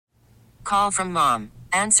Call from mom.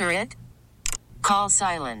 Answer it. Call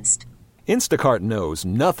silenced. Instacart knows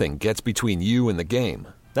nothing gets between you and the game.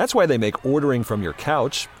 That's why they make ordering from your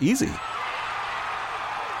couch easy.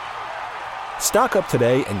 Stock up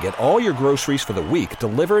today and get all your groceries for the week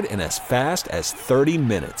delivered in as fast as 30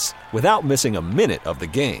 minutes without missing a minute of the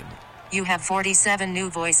game. You have 47 new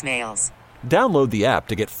voicemails. Download the app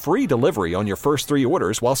to get free delivery on your first 3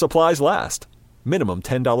 orders while supplies last. Minimum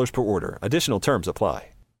 $10 per order. Additional terms apply.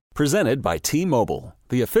 Presented by T-Mobile,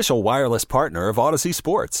 the official wireless partner of Odyssey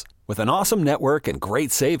Sports. With an awesome network and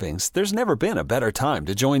great savings, there's never been a better time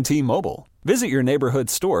to join T-Mobile. Visit your neighborhood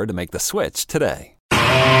store to make the switch today.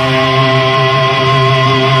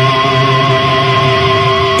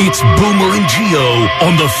 It's Boomer and Gio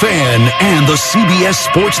on The Fan and the CBS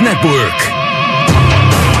Sports Network.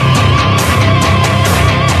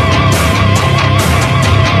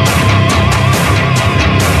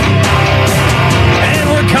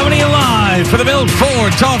 For the Built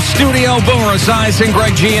Ford Tough Studio, Boomer Esiason,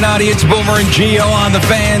 Greg Giannotti, it's Boomer and Gio on The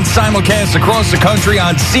Fan, simulcast across the country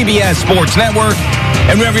on CBS Sports Network.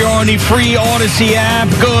 And wherever you are on the free Odyssey app,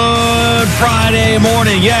 good Friday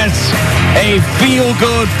morning. Yes, a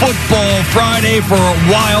feel-good football Friday for a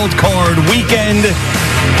wild card weekend.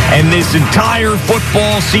 And this entire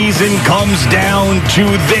football season comes down to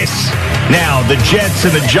this. Now, the Jets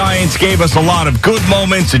and the Giants gave us a lot of good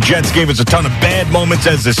moments. The Jets gave us a ton of bad moments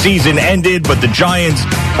as the season ended. But the Giants,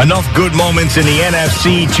 enough good moments in the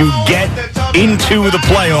NFC to get into the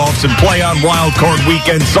playoffs and play on Wild Card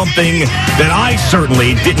Weekend, something that I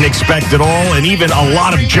certainly didn't expect at all. And even a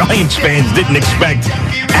lot of Giants fans didn't expect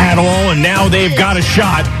at all. And now they've got a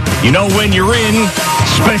shot. You know, when you're in,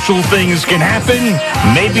 special things can happen.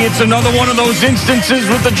 Maybe it's another one of those instances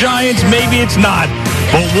with the Giants. Maybe it's not.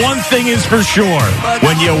 But one thing is for sure,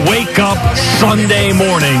 when you wake up Sunday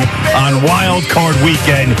morning on Wild Card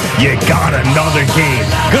Weekend, you got another game.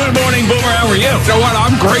 Good morning, Boomer. How are you? You know what?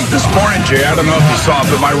 I'm great this morning, Jay. I don't know if you saw,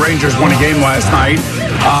 but my Rangers won a game last night.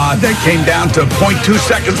 That came down to 0.2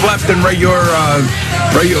 seconds left in regular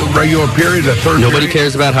period. The third. Nobody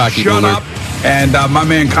period. cares about hockey. Shut Boomer. up. And my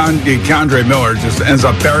man K'Andre Miller just ends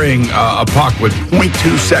up burying a puck with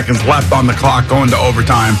 0.2 seconds left on the clock going to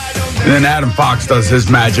overtime. And then Adam Fox does his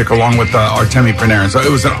magic along with Artemi Panarin. So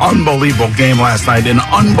it was an unbelievable game last night, an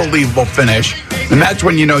unbelievable finish. And that's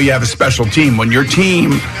when you know you have a special team. When your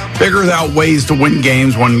team figures out ways to win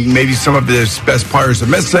games, when maybe some of their best players are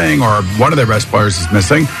missing or one of their best players is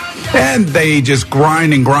missing. And they just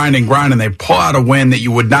grind and grind and grind, and they pull out a win that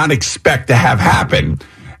you would not expect to have happen.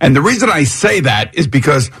 And the reason I say that is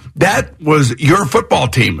because that was your football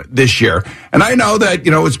team this year. And I know that, you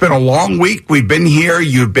know, it's been a long week. We've been here.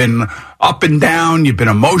 You've been up and down. You've been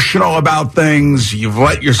emotional about things. You've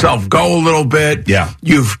let yourself go a little bit. Yeah.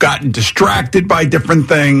 You've gotten distracted by different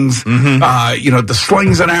things. Mm-hmm. You know, the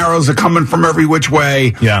slings and arrows are coming from every which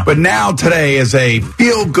way. Yeah. But now today is a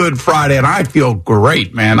feel-good Friday, and I feel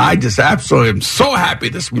great, man. I just absolutely am so happy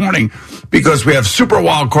this morning because we have Super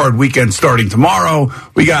Wild Card Weekend starting tomorrow.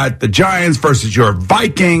 We got the Giants versus your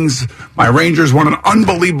Vikings. My Rangers won an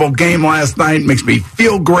unbelievable game last night. Makes me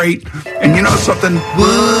feel great. And you know something?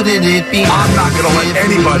 Wouldn't it be I'm not going to let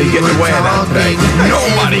anybody get in the way of that today.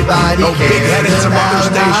 Nobody. No big-headed Sabaro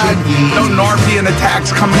Station. No Narfian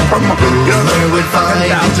attacks coming from, you know, the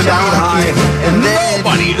fucking 1,000 feet high. And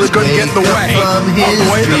nobody is going to get in the way of the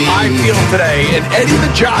way that I feel today. And Eddie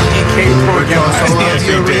the Jockey came through again last night. Yes,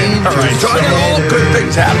 he did. All right. So I got all good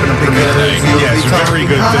things happening for me today. Yes, very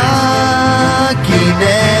good things.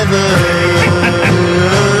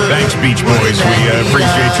 Thanks, Beach Boys. We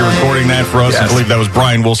appreciate you recording that for us. Yes. I believe that was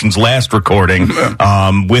Brian Wilson's last recording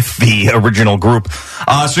with the original group.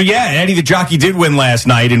 So, yeah, Eddie the Jockey did win last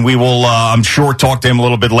night, and we will, I'm sure, talk to him a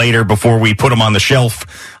little bit later before we put him on the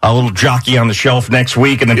shelf, a little jockey on the shelf next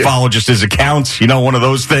week, and then follow just his accounts, you know, one of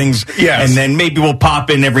those things. Yes. And then maybe we'll pop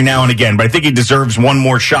in every now and again. But I think he deserves one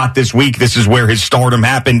more shot this week. This is where his stardom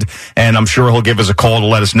happened, and I'm sure he'll give us a call to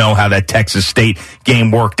let us know how that Texas State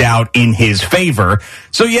game worked out in his favor.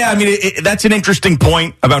 So, yeah, I mean, that's an interesting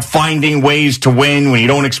point about finding ways to win when you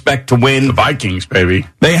don't expect to win. The Vikings, baby.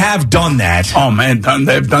 They have done that. Oh, man,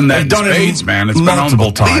 they've done that in spades, man. It's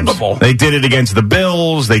multiple been unbelievable. times. They did it against the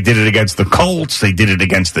Bills. They did it against the Colts. They did it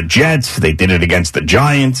against the Jets. They did it against the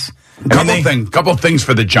Giants. Couple things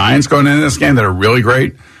for the Giants going into this game that are really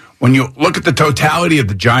great. When you look at the totality of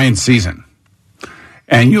the Giants season,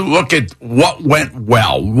 and you look at what went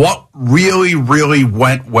well, what really, really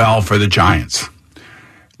went well for the Giants.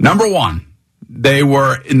 Number one, they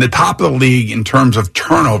were in the top of the league in terms of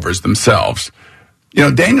turnovers themselves. You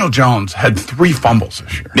know, Daniel Jones had 3 fumbles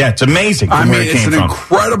this year. Yeah, it's amazing. I mean, it's an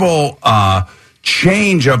incredible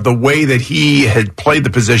change of the way that he had played the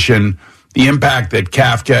position, the impact that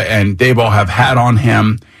Kafka and Daboll have had on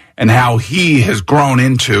him, and how he has grown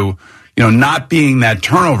into, not being that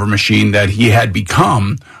turnover machine that he had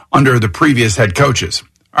become under the previous head coaches.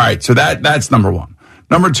 All right, so that's number one.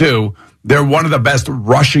 Number two, they're one of the best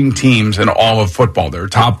rushing teams in all of football. They're a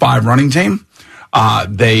top 5 running team.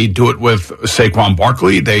 They do it with Saquon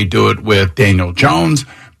Barkley. They do it with Daniel Jones.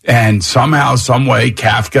 And somehow, some way,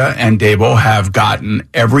 Kafka and Daboll have gotten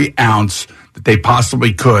every ounce that they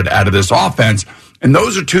possibly could out of this offense. And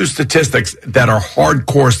those are 2 statistics that are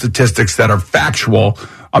hardcore statistics that are factual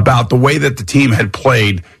about the way that the team had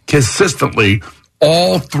played consistently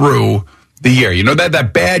all through the year.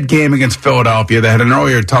 That bad game against Philadelphia. They had an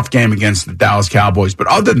earlier tough game against the Dallas Cowboys. But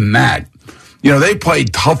other than that, they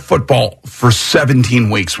played tough football for 17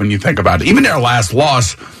 weeks when you think about it. Even their last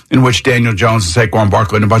loss, in which Daniel Jones and Saquon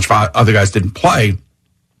Barkley and a bunch of other guys didn't play,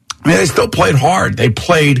 they still played hard. They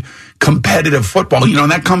played competitive football,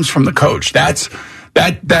 and that comes from the coach. That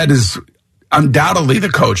is undoubtedly the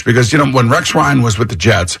coach, because, when Rex Ryan was with the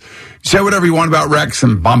Jets, say whatever you want about Rex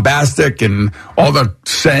and bombastic and all the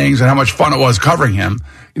sayings and how much fun it was covering him.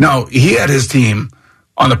 He had his team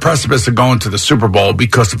on the precipice of going to the Super Bowl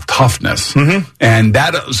because of toughness. Mm-hmm. And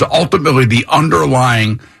that is ultimately the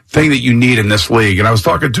underlying thing that you need in this league. And I was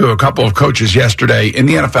talking to a couple of coaches yesterday in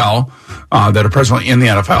the NFL that are presently in the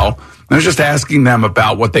NFL. And I was just asking them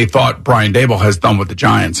about what they thought Brian Daboll has done with the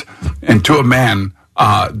Giants. And to a man,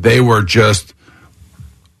 they were just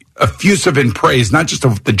effusive in praise, not just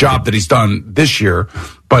of the job that he's done this year,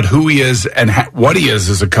 but who he is and what he is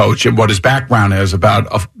as a coach and what his background is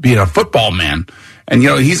about being a football man. And,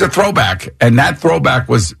 he's a throwback, and that throwback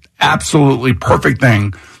was absolutely perfect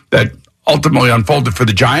thing that ultimately unfolded for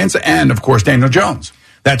the Giants and, of course, Daniel Jones.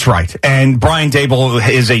 That's right. And Brian Daboll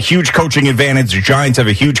is a huge coaching advantage. The Giants have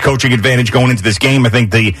a huge coaching advantage going into this game. I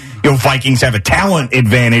think the Vikings have a talent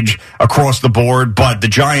advantage across the board, but the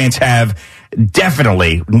Giants have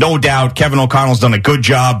definitely, no doubt, Kevin O'Connell's done a good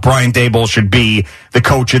job. Brian Daboll should be the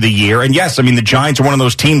coach of the year. And yes, the Giants are one of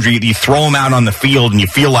those teams where you throw them out on the field and you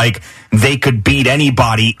feel like they could beat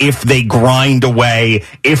anybody if they grind away,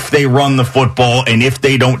 if they run the football, and if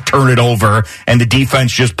they don't turn it over, and the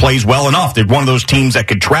defense just plays well enough. They're one of those teams that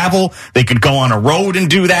could travel. They could go on a road and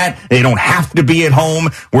do that. They don't have to be at home,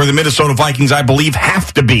 where the Minnesota Vikings, I believe,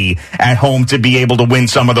 have to be at home to be able to win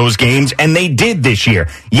some of those games, and they did this year.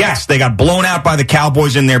 Yes, they got blown out by the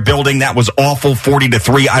Cowboys in their building. That was awful,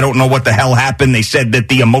 40-3. I don't know what the hell happened. They said that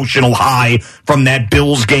the emotional high from that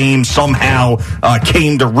Bills game somehow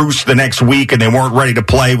came to roost the next week, and they weren't ready to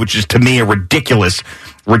play, which is to me a ridiculous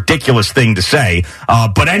thing to say.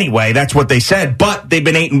 But anyway, that's what they said. But they've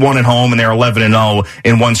been 8-1 at home, and they're 11-0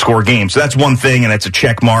 in one-score games. So that's one thing, and that's a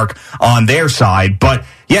check mark on their side. But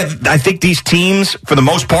yeah, I think these teams, for the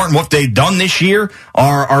most part, and what they've done this year,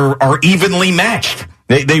 are evenly matched.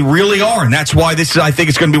 They really are, and that's why I think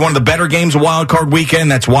it's going to be one of the better games of Wild Card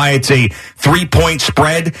Weekend. That's why it's a 3-point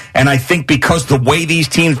spread, and I think because the way these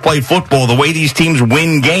teams play football, the way these teams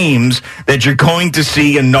win games, that you're going to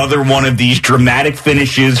see another one of these dramatic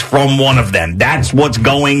finishes from one of them. That's what's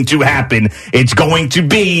going to happen. It's going to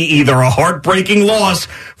be either a heartbreaking loss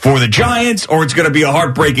for the Giants, or it's going to be a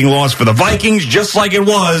heartbreaking loss for the Vikings, just like it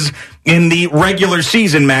was in the regular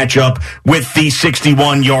season matchup with the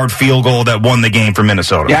 61-yard field goal that won the game for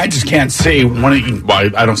Minnesota. Yeah, I just can't see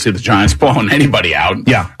I don't see the Giants blowing anybody out.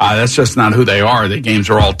 Yeah. That's just not who they are. The games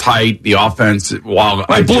are all tight. The offense, they blew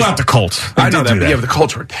out the Colts. I know that, but yeah, the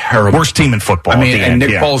Colts were terrible. Worst team in football. And Nick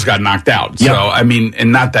Foles got knocked out. Yep. So,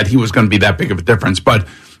 and not that he was going to be that big of a difference, but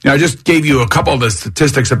I just gave you a couple of the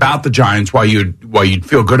statistics about the Giants, why you'd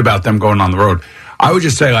feel good about them going on the road. I would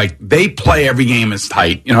just say, they play every game is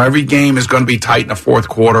tight. Every game is going to be tight in the fourth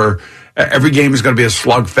quarter. Every game is going to be a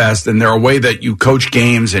slugfest, and they're a way that you coach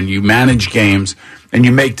games and you manage games and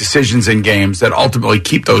you make decisions in games that ultimately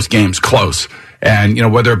keep those games close. And,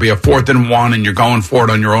 whether it be a 4th and 1 and you're going for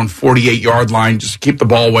it on your own 48-yard line, just keep the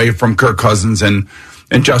ball away from Kirk Cousins and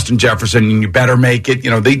Justin Jefferson, and you better make it.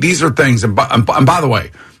 These are things. And by the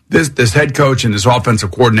way, this head coach and this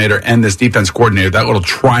offensive coordinator and this defense coordinator, that little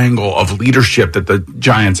triangle of leadership that the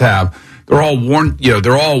Giants have, they're all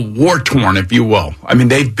war torn, if you will.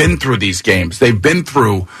 They've been through these games. They've been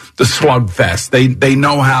through the slugfest. They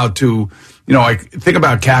know how to, think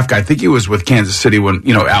about Kafka. I think he was with Kansas City when,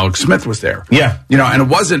 Alex Smith was there. Yeah. And it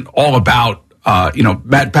wasn't all about,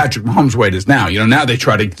 Patrick Mahomes' way it is now. Now they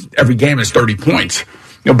try to, every game is 30 points.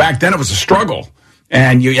 Back then it was a struggle.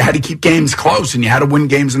 And you had to keep games close, and you had to win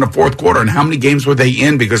games in the fourth quarter. And how many games were they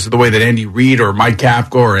in because of the way that Andy Reid or Mike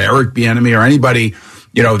Kafka or Eric Bieniemy or anybody,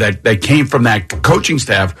 that came from that coaching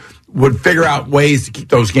staff would figure out ways to keep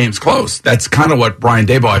those games close. That's kind of what Brian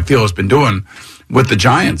Daboll, I feel, has been doing with the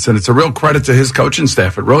Giants, and it's a real credit to his coaching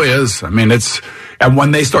staff. It really is. I mean, and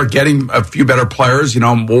when they start getting a few better players,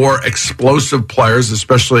 more explosive players,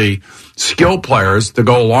 especially skilled players to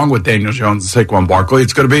go along with Daniel Jones and Saquon Barkley,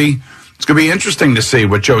 it's going to be interesting to see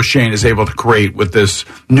what Joe Schoen is able to create with this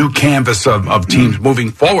new canvas of teams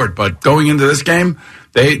moving forward. But going into this game,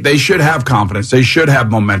 they should have confidence. They should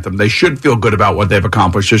have momentum. They should feel good about what they've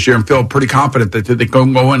accomplished this year and feel pretty confident that they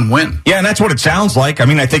can go and win. Yeah, and that's what it sounds like. I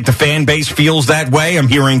mean, I think the fan base feels that way. I'm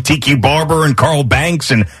hearing Tiki Barber and Carl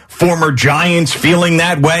Banks and former Giants feeling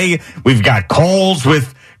that way. We've got calls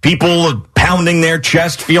with people pounding their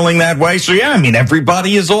chest feeling that way. So, yeah, I mean,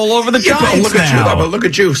 everybody is all over the Giants now. Look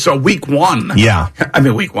at you. So week one. Yeah.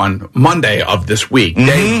 Week one, Monday of this week,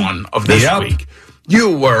 day one of this week.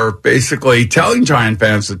 You were basically telling Giant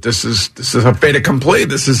fans that this is a fait accompli.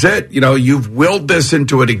 This is it. You've willed this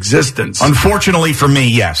into an existence. Unfortunately for me,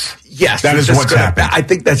 yes. Yes. That is what's happened. I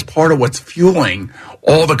think that's part of what's fueling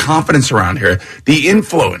all the confidence around here. The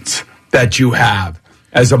influence that you have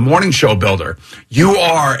as a morning show builder. You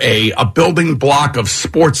are a building block of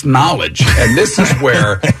sports knowledge. And this is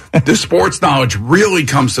where the sports knowledge really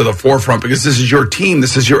comes to the forefront because this is your team.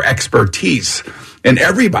 This is your expertise. And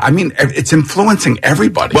everybody, it's influencing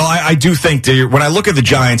everybody. Well, I do think when I look at the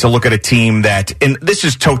Giants, I look at a team that, and this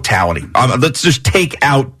is totality. Let's just take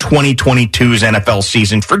out 2022's NFL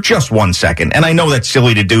season for just 1 second. And I know that's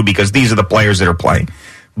silly to do because these are the players that are playing.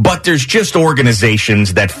 But there's just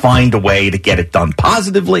organizations that find a way to get it done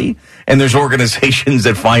positively, and there's organizations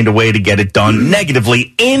that find a way to get it done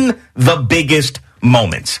negatively in the biggest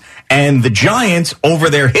moments. And the Giants, over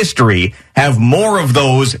their history, have more of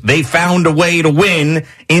those. They found a way to win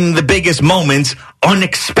in the biggest moments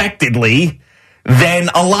unexpectedly than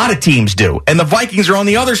a lot of teams do. And the Vikings are on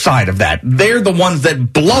the other side of that. They're the ones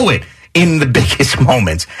that blow it in the biggest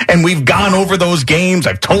moments. And we've gone over those games.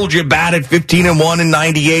 I've told you about it. 15-1 in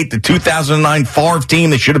 98, the 2009 Favre team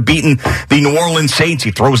that should have beaten the New Orleans Saints.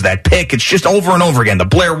 He throws that pick. It's just over and over again. The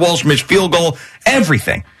Blair Walsh missed field goal,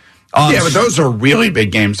 everything. But those are really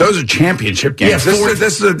big games. Those are championship games. Yeah,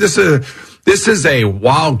 this is a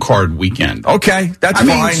wild card weekend. Okay, that's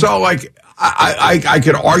fine. So I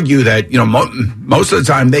could argue that most of the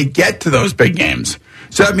time they get to those big games.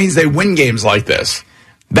 So that means they win games like this.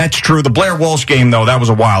 That's true. The Blair Walsh game, though, that was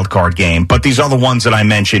a wild card game. But these other ones that I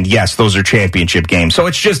mentioned, yes, those are championship games. So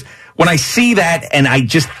it's just when I see that and I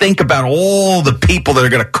just think about all the people that are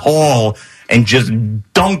going to call and just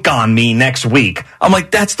dunk on me next week, I'm like,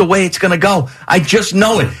 that's the way it's going to go. I just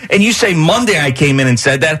know it. And you say Monday I came in and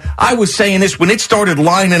said that. I was saying this when it started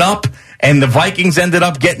lining up and the Vikings ended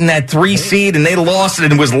up getting that 3 seed and they lost it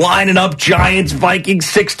and it was lining up Giants, Vikings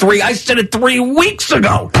 6-3. I said it 3 weeks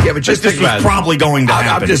ago. Yeah, but just this was probably going to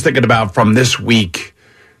happen. I'm just thinking about from this week.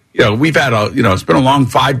 We've had it's been a long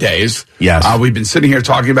 5 days. Yes. We've been sitting here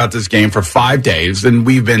talking about this game for 5 days, and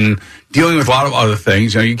we've been dealing with a lot of other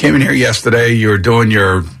things. You came in here yesterday, you were doing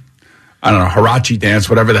your, Hirachi dance,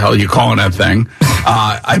 whatever the hell you're calling that thing.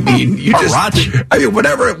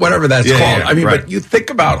 Whatever that's called. Yeah, right. But you think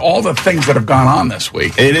about all the things that have gone on this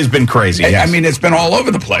week. It has been crazy. Yes. It's been all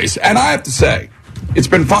over the place. And I have to say, it's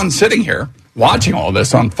been fun sitting here watching all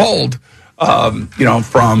this unfold,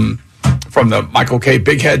 from the Michael K.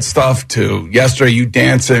 Big Head stuff to yesterday you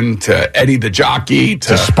dancing to Eddie the jockey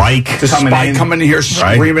to Spike coming in here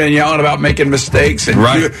screaming and yelling about making mistakes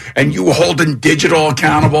and you holding digital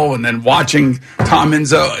accountable and then watching Tom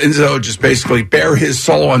Izzo just basically bare his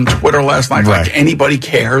soul on Twitter last night like anybody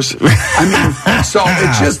cares. So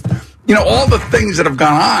it's just all the things that have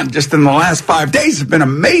gone on just in the last 5 days have been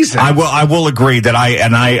amazing. I will agree that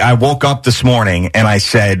I woke up this morning and I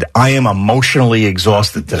said, I am emotionally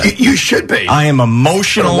exhausted today. You should be. I am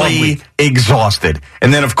emotionally exhausted.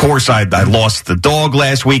 And then, of course, I lost the dog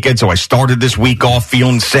last weekend, so I started this week off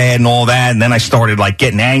feeling sad and all that. And then I started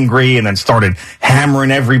getting angry and then started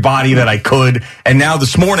hammering everybody that I could. And now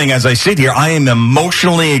this morning, as I sit here, I am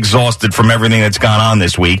emotionally exhausted from everything that's gone on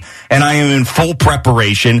this week. And I am in full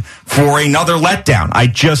preparation for another letdown.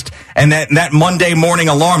 And that Monday morning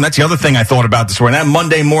alarm, that's the other thing I thought about this morning. That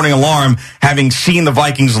Monday morning alarm, having seen the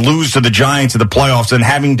Vikings lose to the Giants in the playoffs and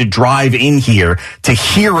having to drive in here to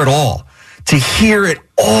hear it all. To hear it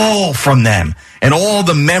all from them and all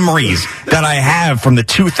the memories that I have from the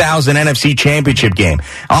 2000 NFC Championship game.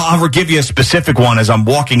 I'll give you a specific one. As I'm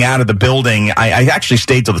walking out of the building, I actually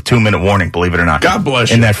stayed till the 2-minute warning, believe it or not. God bless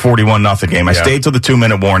you. In that 41-0 game. I stayed till the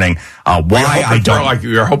 2-minute warning. Why I don't.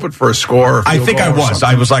 You're hoping for a score? Or I think I was.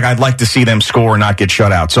 I was like, I'd like to see them score and not get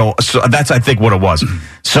shut out. So that's, I think, what it was.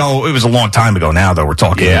 So it was a long time ago now, though. We're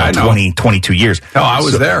talking 20, 22 years. Oh, I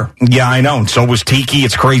was there. Yeah, I know. And so was Tiki.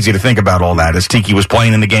 It's crazy to think about all that. As Tiki was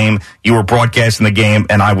playing in the game, you were broadcasting the game,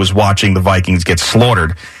 and I was watching the Vikings get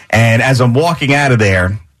slaughtered. And as I'm walking out of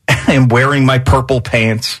there, I'm wearing my purple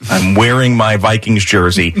pants. I'm wearing my Vikings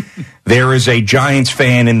jersey. There is a Giants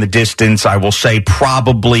fan in the distance, I will say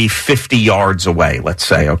probably 50 yards away, let's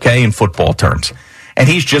say, okay, in football terms. And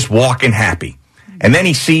he's just walking happy. And then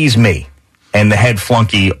he sees me and the head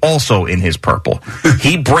flunky also in his purple.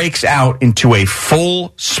 He breaks out into a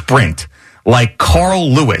full sprint like Carl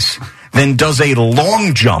Lewis, then does a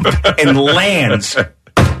long jump and lands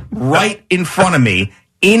right in front of me,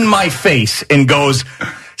 in my face, and goes,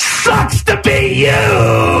 "Sucks to be you."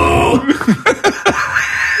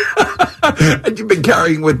 And you've been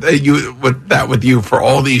carrying with you for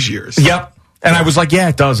all these years. Yep. And I was like, yeah,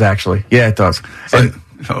 it does, actually. Yeah, it does. And,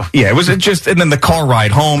 yeah, it was just, and then the car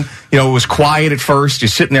ride home, it was quiet at first. You're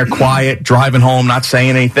sitting there quiet, driving home, not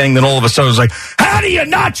saying anything. Then all of a sudden it was like, how do you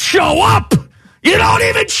not show up? You don't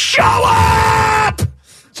even show up!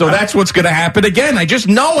 So that's what's going to happen again. I just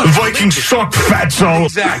know it. Vikings suck, fatso.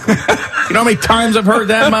 Exactly. You know how many times I've heard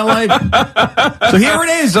that in my life? So here it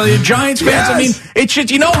is, Giants fans. Yes. I mean, it's just,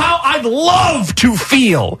 you know how I'd love to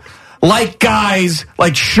feel like guys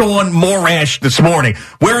like Sean Morash this morning,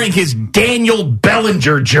 wearing his Daniel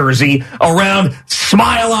Bellinger jersey around,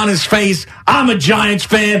 smile on his face. I'm a Giants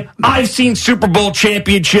fan. I've seen Super Bowl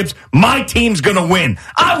championships. My team's going to win.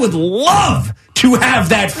 I would love to have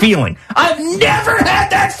that feeling. I've never had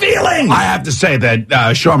that feeling. I have to say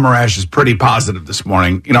that Sean Morash is pretty positive this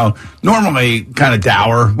morning. Normally kind of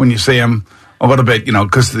dour when you see him a little bit,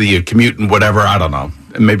 because of the commute and whatever. I don't know.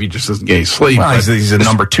 Maybe he just doesn't get any sleep. Well, he's a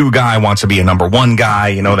number 2 guy, wants to be a number 1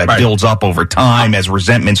 guy, that right. Builds up over time as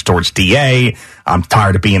resentments towards DA. I'm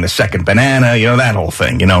tired of being the second banana, that whole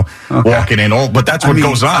thing, okay. Walking in. But that's what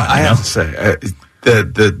goes on. I have to say,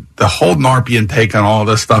 the whole Narpian take on all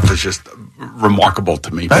this stuff is just remarkable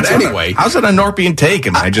to me. But anyway, how's it a Narpian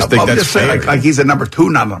take? I just think that's fair. Like he's a number 2,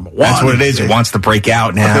 not a number 1. That's what it is. He wants to break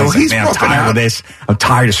out now. He's like, I'm tired of this. I'm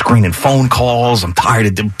tired of screening phone calls. I'm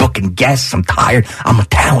tired of booking guests. I'm tired. I'm a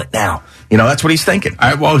talent now. That's what he's thinking.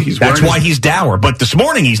 That's why he's dour. But this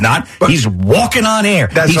morning he's not. He's walking on air.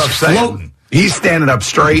 That's he's floating. He's standing up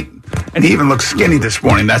straight, and he even looks skinny this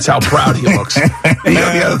morning. That's how proud he looks. And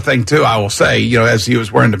the other thing, too, I will say, as he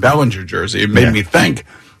was wearing the Bellinger jersey, it made me think,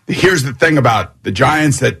 here's the thing about the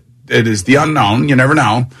Giants, that it is the unknown. You never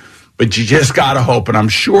know. But you just got to hope, and I'm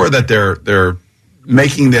sure that they're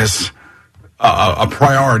making this a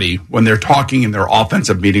priority when they're talking in their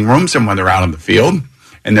offensive meeting rooms and when they're out on the field.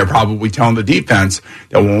 And they're probably telling the defense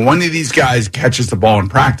that when one of these guys catches the ball in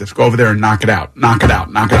practice, go over there and knock it out. Knock it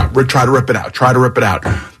out. Knock it out. Try to rip it out. Try to rip it out.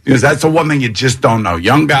 Because that's the one thing you just don't know.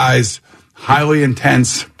 Young guys, highly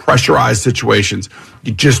intense, pressurized situations.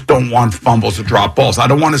 You just don't want fumbles or drop balls. I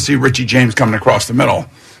don't want to see Richie James coming across the middle.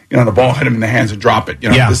 The ball hit him in the hands and drop it.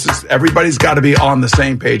 This is, everybody's got to be on the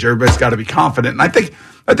same page. Everybody's got to be confident. And I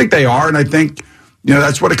think they are. And I think,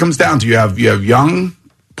 that's what it comes down to. You have young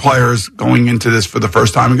players going into this for the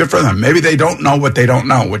first time, and good for them. Maybe they don't know what they don't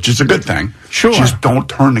know, which is a good thing. Sure. Just don't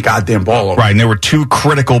turn the goddamn ball over. Right, and there were 2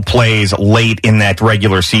 critical plays late in that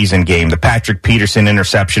regular season game. The Patrick Peterson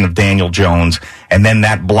interception of Daniel Jones, and then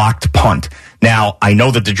that blocked punt. Now, I know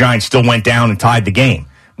that the Giants still went down and tied the game,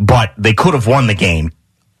 but they could have won the game,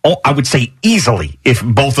 I would say easily, if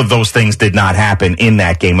both of those things did not happen in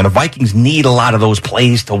that game. And the Vikings need a lot of those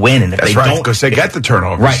plays to win. And if That's they right, don't, because they get the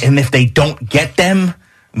turnovers. Right, and if they don't get them,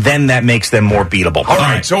 then that makes them more beatable. All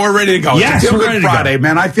right, so we're ready to go. Yes, it's a we're ready Friday,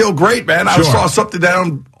 man. I feel great, man. Sure. I saw something that I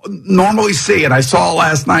don't normally see, and I saw it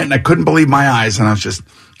last night, and I couldn't believe my eyes, and I just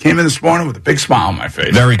came in this morning with a big smile on my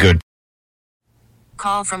face. Very good.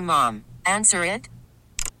 Call from mom. Answer it.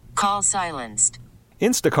 Call silenced.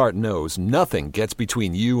 Instacart knows nothing gets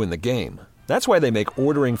between you and the game. That's why they make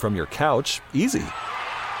ordering from your couch easy.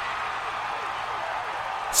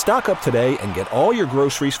 Stock up today and get all your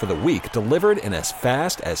groceries for the week delivered in as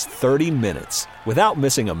fast as 30 minutes without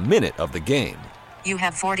missing a minute of the game. You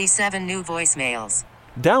have 47 new voicemails.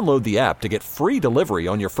 Download the app to get free delivery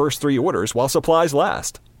on your first 3 orders while supplies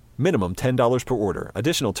last. Minimum $10 per order.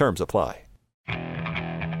 Additional terms apply.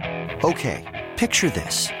 Okay, picture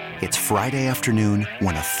this. It's Friday afternoon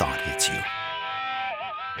when a thought hits you.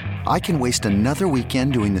 I can waste another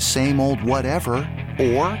weekend doing the same old whatever,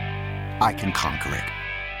 or I can conquer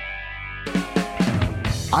it.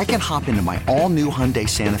 I can hop into my all-new Hyundai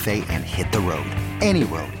Santa Fe and hit the road. Any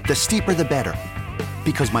road. The steeper, the better.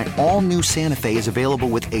 Because my all-new Santa Fe is available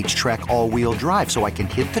with H-Track all-wheel drive, so I can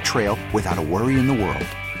hit the trail without a worry in the world.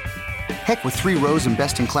 Heck, with 3 rows and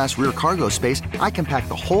best-in-class rear cargo space, I can pack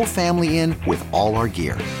the whole family in with all our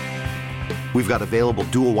gear. We've got available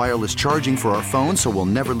dual wireless charging for our phones, so we'll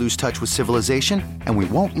never lose touch with civilization, and we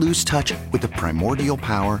won't lose touch with the primordial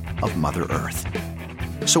power of Mother Earth.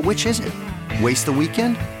 So which is it? Waste the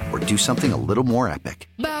weekend or do something a little more epic?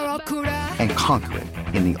 And conquer it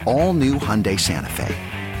in the all-new Hyundai Santa Fe.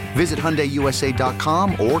 Visit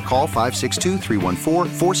HyundaiUSA.com or call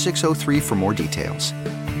 562-314-4603 for more details.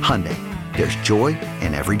 Hyundai, there's joy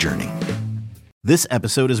in every journey. This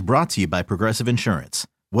episode is brought to you by Progressive Insurance.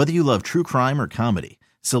 Whether you love true crime or comedy,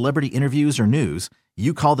 celebrity interviews or news,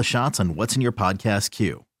 you call the shots on what's in your podcast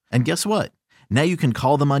queue. And guess what? Now you can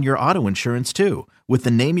call them on your auto insurance too with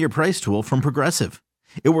the Name Your Price tool from Progressive.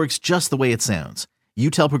 It works just the way it sounds. You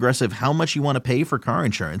tell Progressive how much you want to pay for car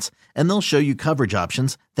insurance, and they'll show you coverage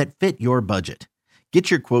options that fit your budget. Get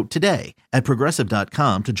your quote today at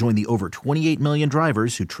Progressive.com to join the over 28 million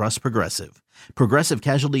drivers who trust Progressive. Progressive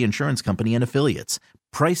Casualty Insurance Company and Affiliates.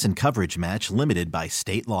 Price and coverage match limited by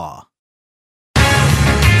state law. Feel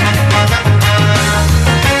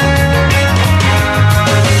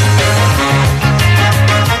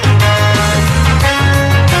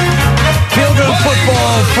Good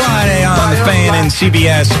Football Friday on the Fan and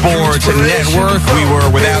CBS Sports Network. We were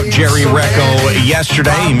without Jerry Recco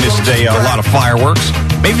yesterday. He missed a lot of fireworks.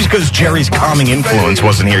 Maybe it's because Jerry's calming influence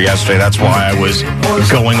wasn't here yesterday. That's why I was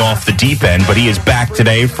going off the deep end. But he is back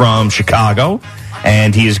today from Chicago,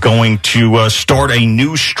 and he is going to start a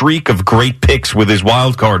new streak of great picks with his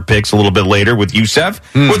wild card picks a little bit later with Youssef.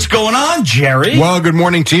 What's going on, Jerry? Well, good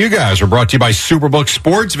morning to you guys. We're brought to you by Superbook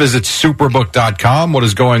Sports. Visit superbook.com. What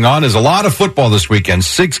is going on is a lot of football this weekend.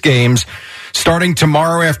 6 games starting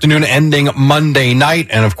tomorrow afternoon, ending Monday night.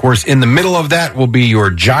 And, of course, in the middle of that will be your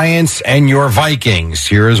Giants and your Vikings.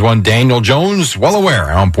 Here is one Daniel Jones, well aware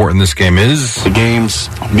how important this game is. The games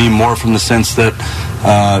mean more from the sense that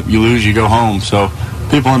you lose, you go home. So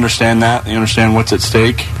people understand that. They understand what's at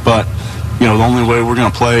stake. But, you know, the only way we're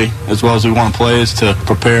going to play as well as we want to play is to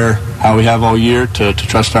prepare how we have all year, to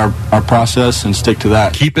trust our process and stick to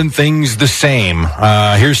that. Keeping things the same.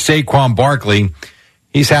 Here's Saquon Barkley.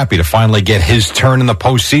 He's happy to finally get his turn in the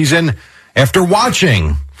postseason after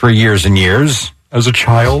watching for years and years as a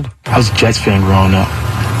child. I was a Jets fan growing up,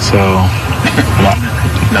 so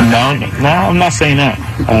no, I'm not saying that.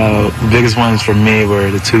 The biggest ones for me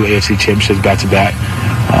were the 2 AFC championships back-to-back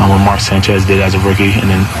when Mark Sanchez did as a rookie, and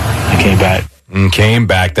then I came back. Came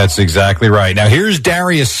back. That's exactly right. Now, here's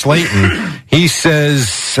Darius Slayton. He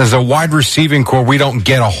says, as a wide receiving core, we don't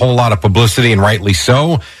get a whole lot of publicity, and rightly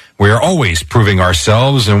so. We are always proving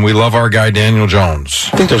ourselves, and we love our guy, Daniel Jones.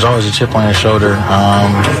 I think there's always a chip on your shoulder.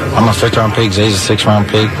 I'm a 5th-round pick. Zay's a 6th-round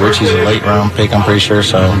pick. Richie's a late-round pick, I'm pretty sure.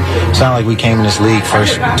 So it's not like we came in this league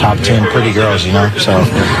first top 10 pretty girls, you know. So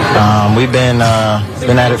we've been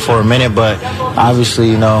at it for a minute, but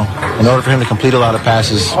obviously, you know, in order for him to complete a lot of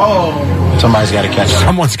passes, somebody's got to catch him.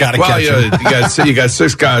 Someone's got to catch him. You got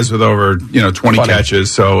 6 guys with over 20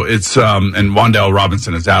 catches. So it's and Wan'Dale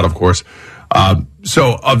Robinson is out, of course.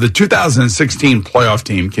 So of the 2016 playoff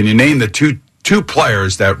team, can you name the two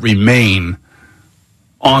players that remain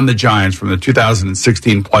on the Giants from the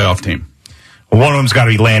 2016 playoff team? Well, one of them's got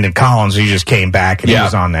to be Landon Collins. He just came back and he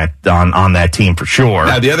was on that team for sure.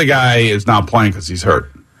 Now the other guy is not playing because he's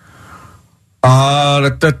hurt.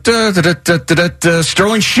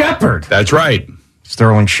 Sterling Shepard. That's right.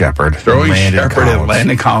 Sterling Shepard. And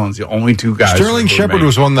Landon Collins, the only 2 guys. Sterling Shepard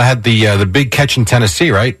was one that had the big catch in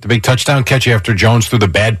Tennessee, right? The big touchdown catch after Jones threw the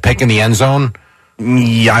bad pick in the end zone.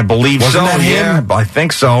 Yeah, I believe Wasn't so. That him? Yeah, I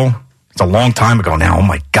think so. It's a long time ago now. Oh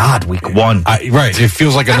my God, week 1. Right. It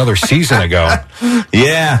feels like another season ago.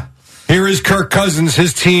 Yeah. Here is Kirk Cousins.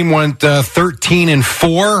 His team went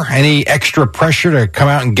 13-4. Any extra pressure to come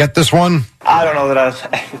out and get this one? I don't know that I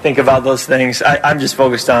think about those things. I'm just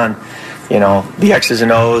focused on, the X's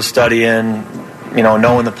and O's, studying,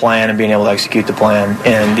 knowing the plan and being able to execute the plan.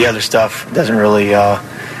 And the other stuff isn't really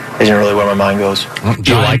where my mind goes.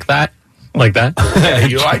 Do you like that? Like that? Yeah,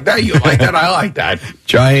 you like that? You like that? I like that.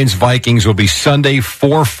 Giants-Vikings will be Sunday,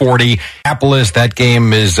 4:40. Minneapolis, that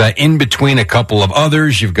game is in between a couple of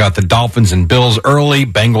others. You've got the Dolphins and Bills early,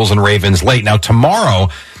 Bengals and Ravens late. Now, tomorrow,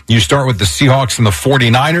 you start with the Seahawks and the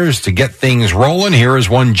 49ers to get things rolling. Here is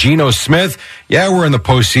one, Geno Smith. Yeah, we're in the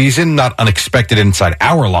postseason, not unexpected inside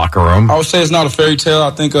our locker room. I would say it's not a fairy tale.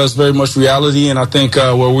 I think it's very much reality, and I think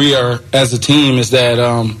where we are as a team is that,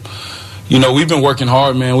 we've been working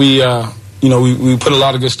hard, man. We put a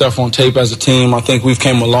lot of good stuff on tape as a team. I think we've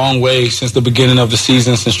came a long way since the beginning of the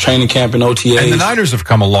season, since training camp and OTAs. And the Niners have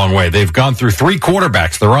come a long way. They've gone through 3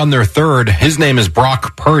 quarterbacks. They're on their 3rd. His name is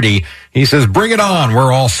Brock Purdy. He says, bring it on.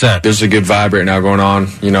 We're all set. There's a good vibe right now going on,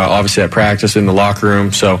 obviously at practice, in the locker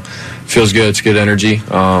room. So it feels good. It's good energy.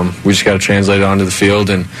 We just got to translate it onto the field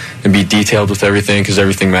and be detailed with everything because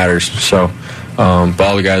everything matters. So, but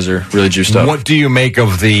all the guys are really juiced up. What do you make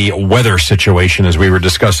of the weather situation as we were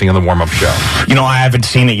discussing in the warm-up show? I haven't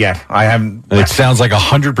seen it yet. I haven't. It sounds like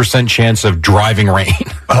 100% chance of driving rain.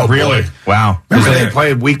 Oh, really? Wow. Remember they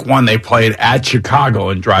played week 1, they played at Chicago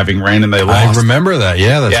in driving rain and they lost. I remember that.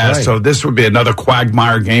 Yeah, that's right. So this would be another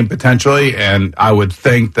quagmire game potentially, and I would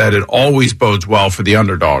think that it always bodes well for the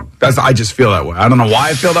underdog. I just feel that way. I don't know why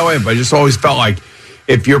I feel that way, but I just always felt like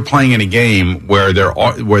if you're playing in a game where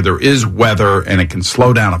there is weather and it can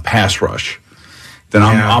slow down a pass rush, then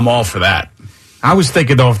I'm all for that. I was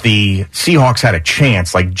thinking, though, if the Seahawks had a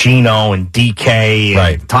chance, like Geno and DK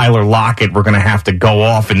and Tyler Lockett were going to have to go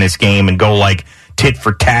off in this game and go like tit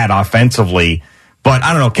for tat offensively. But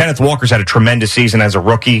I don't know. Kenneth Walker's had a tremendous season as a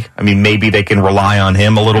rookie. I mean, maybe they can rely on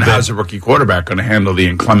him a little bit. How's a rookie quarterback going to handle the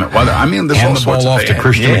inclement weather? I mean, there's hand all the sorts ball of off to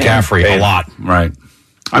Christian McCaffrey a lot. Right.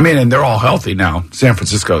 I mean, and they're all healthy now. San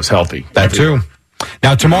Francisco is healthy. That too.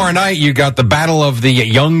 Now, tomorrow night, you got the battle of the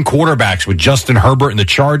young quarterbacks with Justin Herbert and the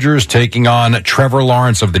Chargers taking on Trevor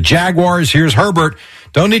Lawrence of the Jaguars. Here's Herbert.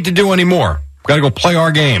 Don't need to do any more. Got to go play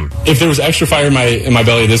our game. If there was extra fire in my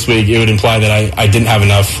belly this week, it would imply that I didn't have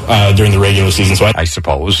enough during the regular season. So I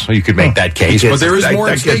suppose you could make that case, but there is more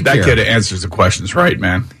at stake here. That kid answers the questions right,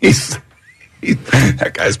 man.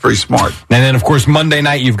 That guy's pretty smart. And then, of course, Monday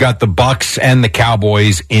night, you've got the Bucs and the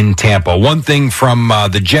Cowboys in Tampa. One thing from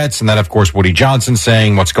the Jets, and then, of course, Woody Johnson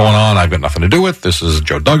saying, what's going on? I've got nothing to do with. This is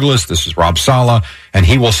Joe Douglas. This is Rob Saleh. And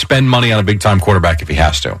he will spend money on a big-time quarterback if he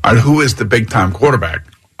has to. Who is the big-time quarterback?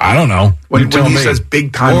 I don't know. When he says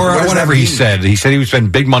big-time, or whatever he said. He said he would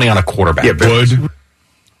spend big money on a quarterback. Yeah,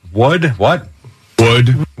 Wood? What?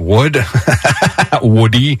 Wood? Woody.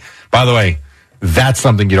 By the way, that's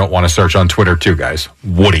something you don't want to search on Twitter, too, guys.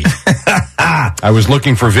 Woody. I was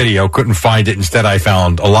looking for video, couldn't find it. Instead, I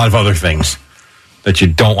found a lot of other things that you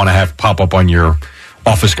don't want to have pop up on your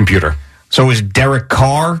office computer. So is Derek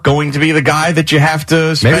Carr going to be the guy that you have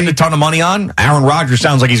to spend a ton of money on? Aaron Rodgers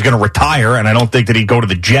sounds like he's going to retire, and I don't think that he'd go to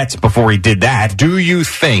the Jets before he did that. Do you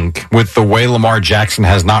think, with the way Lamar Jackson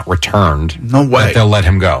has not returned, no way, that they'll let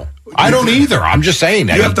him go? I don't either. I'm just saying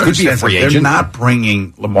that. You have to could be a free agent. They're not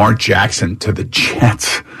bringing Lamar Jackson to the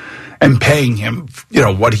Jets and paying him,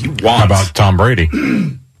 what he wants. How about Tom Brady?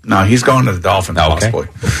 No, he's going to the Dolphins possibly,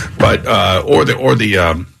 but or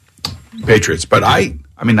the Patriots. But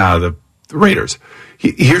the Raiders.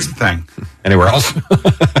 Here's the thing. Anywhere else?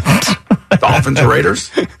 Dolphins or Raiders?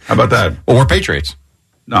 How about that? Or Patriots?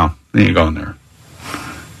 No, they ain't going there.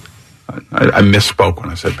 I misspoke when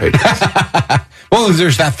I said Patriots. Well,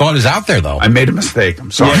 there's that thought is out there, though. I made a mistake.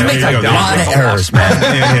 I'm sorry. Yeah, there you go. A lot of errors,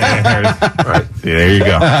 man. Right. There you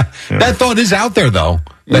go. That thought is out there, though,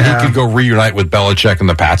 that he could go reunite with Belichick and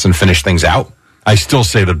the Pats and finish things out. I still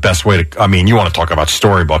say the best way to, you want to talk about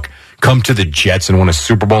storybook, come to the Jets and win a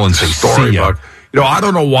Super Bowl and say storybook. I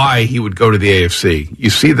don't know why he would go to the AFC. You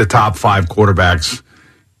see the top 5 quarterbacks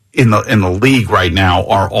in the league right now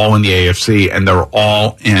are all in the AFC, and they're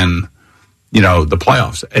all in the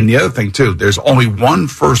playoffs. And the other thing, too, there's only one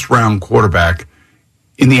first-round quarterback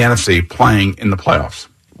in the NFC playing in the playoffs.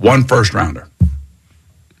 One first-rounder.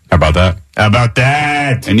 How about that? How about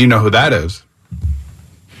that? And you know who that is.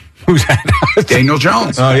 Who's that? Daniel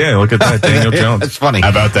Jones. Oh, yeah, look at that. Daniel Jones. That's funny. How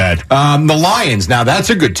about that? The Lions. Now,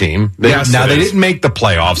 that's a good team. They didn't make the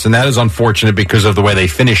playoffs, and that is unfortunate because of the way they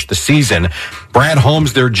finished the season. Brad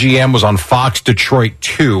Holmes, their GM, was on Fox Detroit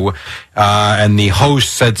 2, and the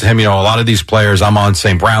host said to him, a lot of these players I'm on,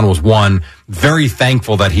 St. Brown was one, very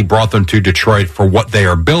thankful that he brought them to Detroit for what they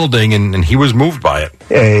are building, and he was moved by it.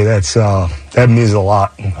 Hey, that means a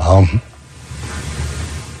lot.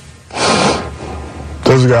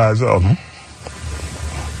 Those guys,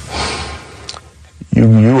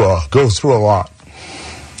 you go through a lot.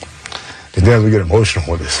 They never get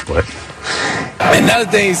emotional with this, but Another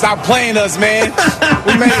thing, stop playing us, man.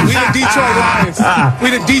 We the Detroit Lions. We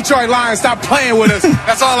the Detroit Lions. Stop playing with us.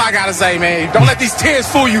 That's all I gotta say, man. Don't let these tears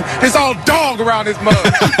fool you. There's all dog around this mug.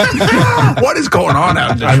 What is going on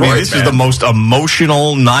out in Detroit? I mean, this is the most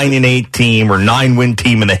emotional 9-8 team or 9-win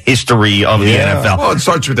team in the history of the NFL. Well, it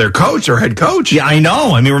starts with their coach or head coach. Yeah, I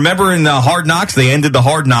know. I mean, remember in the Hard Knocks, they ended the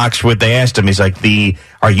Hard Knocks with, they asked him, he's like,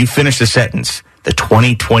 you finished the sentence, the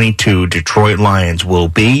 2022 Detroit Lions will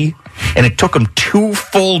be, and it took him 2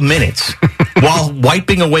 full minutes while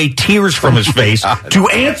wiping away tears from his face to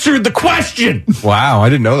answer the question. Wow, I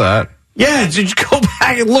didn't know that. Yeah, just go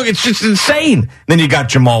back and look. It's just insane. Then you got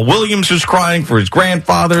Jamal Williams who's crying for his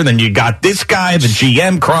grandfather. Then you got this guy, the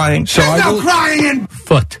GM, crying. So There's no crying in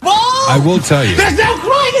foot. I will tell you. There's no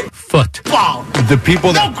crying in football. The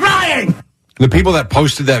people that no crying. The people that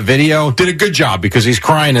posted that video did a good job because he's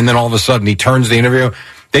crying and then all of a sudden he turns the interview.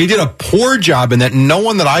 They did a poor job in that no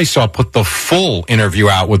one that I saw put the full interview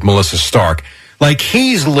out with Melissa Stark. Like,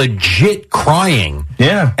 he's legit crying.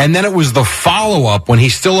 Yeah. And then it was the follow-up when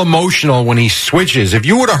he's still emotional when he switches. If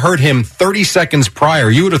you would have heard him 30 seconds prior,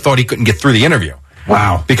 you would have thought he couldn't get through the interview.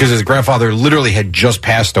 Wow. Because his grandfather literally had just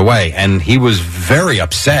passed away, and he was very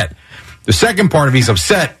upset. The second part of he's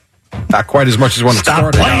upset, not quite as much as when it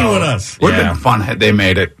started. Stop playing with us. Would have been fun had they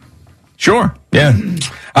made it. Sure. Yeah.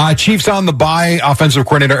 Chiefs on the bye. Offensive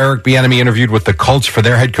coordinator Eric Bieniemy interviewed with the Colts for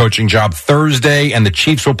their head coaching job Thursday, and the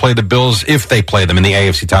Chiefs will play the Bills if they play them in the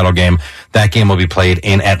AFC title game. That game will be played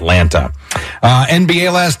in Atlanta.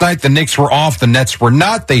 NBA last night, the Knicks were off. The Nets were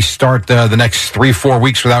not. They start the next 3-4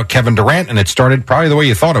 weeks without Kevin Durant, and it started probably the way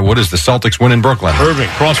you thought it would as the Celtics win in Brooklyn. Irving,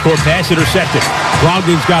 cross-court pass intercepted.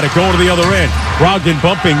 Brogdon's got it going to the other end. Brogdon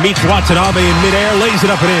bumping, meets Watanabe in midair, lays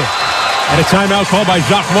it up and in. And a timeout called by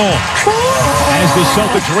Jacques Vaughn as the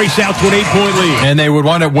Celtics race out to an 8-point lead. And they would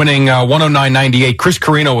wind up winning 109-98. Chris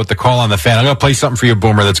Carino with the call on the fan. I'm going to play something for you,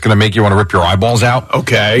 Boomer, that's going to make you want to rip your eyeballs out.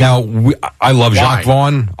 Okay. Now, I love Jacques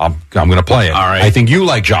Vaughn. I'm going to play it. All right. I think you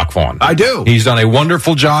like Jacques Vaughn. I do. He's done a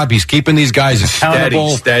wonderful job. He's keeping these guys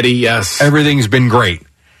accountable. Steady, yes. Everything's been great.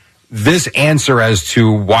 This answer as to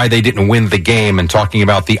why they didn't win the game and talking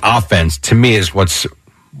about the offense, to me, is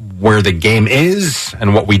where the game is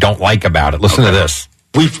and what we don't like about it. Listen to this.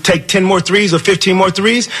 We take 10 more threes or 15 more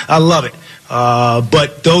threes. I love it.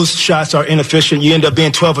 But those shots are inefficient. You end up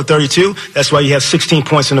being 12 or 32. That's why you have 16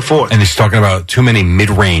 points in the fourth. And he's talking about too many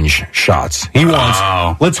mid-range shots. He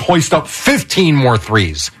wants, let's hoist up 15 more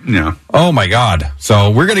threes. Yeah. Oh, my God.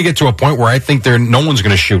 So we're going to get to a point where I think no one's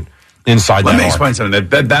going to shoot inside Let that me arc. explain something.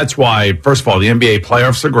 That's why, first of all, the NBA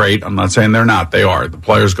playoffs are great. I'm not saying they're not. They are. The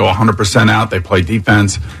players go 100% out. They play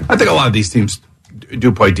defense. I think a lot of these teams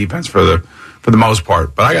do play defense for the most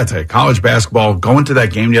part. But I got to tell you, college basketball, going to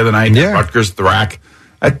that game the other night, Rutgers, the rack,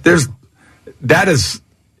 that is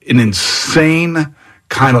an insane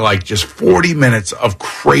kind of like just 40 minutes of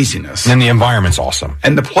craziness. And the environment's awesome.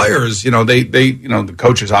 And the players, the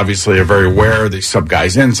coaches obviously are very aware. They sub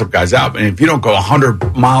guys in, sub guys out. And if you don't go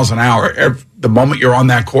 100 miles an hour, the moment you're on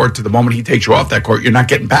that court to the moment he takes you off that court, you're not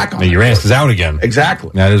getting back on it. Your ass is out again.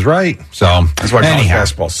 Exactly. That is right. So that's why college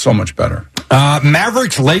basketball is so much better.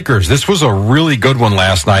 Mavericks-Lakers. This was a really good one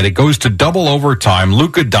last night. It goes to double overtime.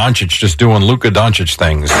 Luka Doncic just doing Luka Doncic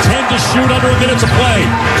things. 10 to shoot under a minute to play.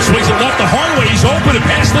 Swings it left to Hardaway. He's open and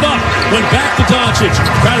passed it up. Went back to Doncic.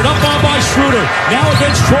 Got it up on by Schroeder. Now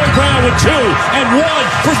against Troy Brown with 2 and 1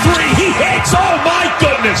 for 3. He hits. Oh, my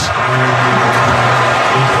goodness.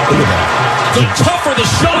 Look at that. The tougher the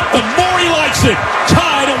shot, the more he likes it.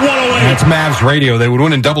 Tied at 108. That's Mavs radio. They would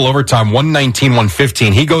win in double overtime,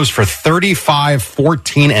 119-115. He goes for 35,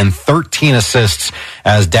 14, and 13 assists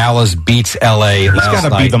as Dallas beats L.A. He's got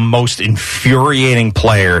to be the most infuriating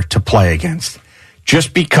player to play against.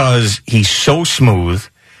 Just because he's so smooth,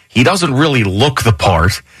 he doesn't really look the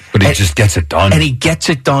part. But he just gets it done. And he gets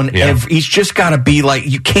it done. Yeah. He's just got to be like,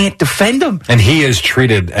 you can't defend him. And he is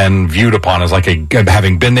treated and viewed upon as like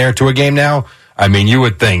having been there to a game now. I mean, you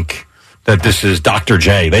would think that this is Dr.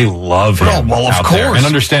 J. They love him. Oh, well, of course. There, and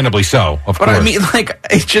understandably so, of course. But I mean, like,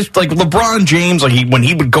 it's just like LeBron James, like when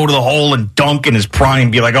he would go to the hole and dunk in his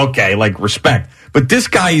prime, be like, okay, like, respect. But this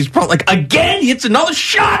guy, he's probably like, again, he hits another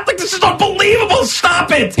shot. Like, this is unbelievable.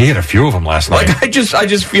 Stop it. He hit a few of them last night. Like, I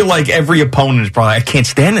just feel like every opponent is probably, I can't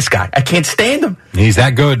stand this guy. I can't stand him. He's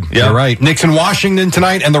that good. Yep. You're right. Knicks in Washington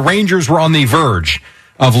tonight, and the Rangers were on the verge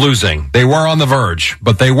of losing. They were on the verge,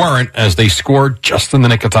 but they weren't as they scored just in the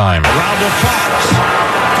nick of time. Around the Fox.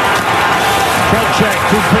 Project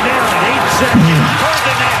to Panarin. 8 seconds.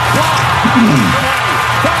 Ferdinand blocked.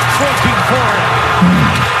 Fox looking for it.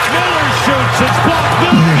 Miller shoots. It's blocked.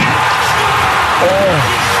 Miller.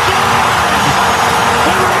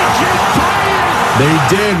 The Rangers tie it They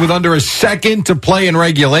did, with under a second to play in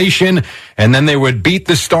regulation, and then they would beat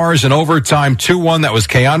the Stars in overtime 2-1. That was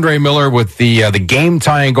Keandre Miller with the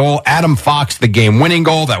game-tying goal. Adam Fox, the game-winning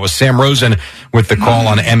goal. That was Sam Rosen with the call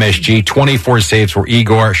on MSG. 24 saves for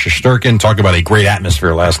Igor Shesterkin. Talk about a great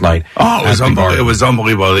atmosphere last night. Oh, it was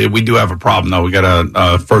unbelievable. We do have a problem, though. We got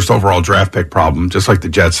a first overall draft pick problem, just like the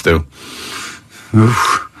Jets do.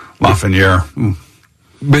 Lafreniere.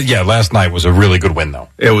 But yeah, last night was a really good win, though.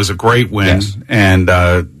 It was a great win, yes. And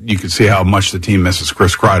you could see how much the team misses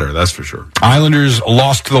Chris Kreider, that's for sure. Islanders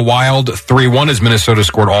lost to the Wild 3-1 as Minnesota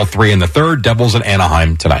scored all three in the third. Devils at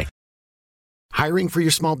Anaheim tonight. Hiring for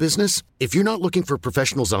your small business? If you're not looking for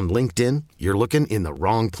professionals on LinkedIn, you're looking in the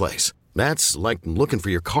wrong place. That's like looking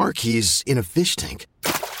for your car keys in a fish tank.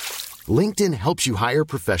 LinkedIn helps you hire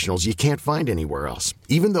professionals you can't find anywhere else,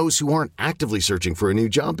 even those who aren't actively searching for a new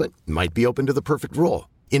job but might be open to the perfect role.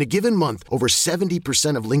 In a given month, over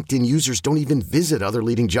 70% of LinkedIn users don't even visit other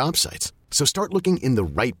leading job sites. So start looking in the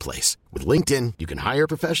right place. With LinkedIn, you can hire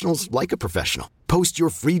professionals like a professional. Post your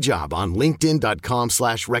free job on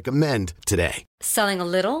linkedin.com/recommend today. Selling a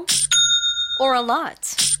little or a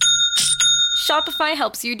lot? Shopify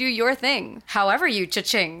helps you do your thing, however you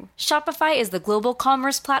cha-ching. Shopify is the global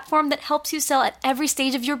commerce platform that helps you sell at every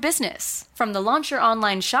stage of your business. From the launch your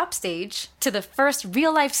online shop stage, to the first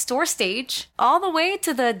real-life store stage, all the way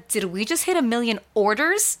to the did we just hit 1 million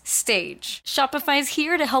orders stage. Shopify's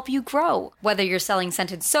here to help you grow. Whether you're selling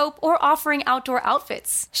scented soap or offering outdoor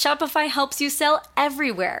outfits, Shopify helps you sell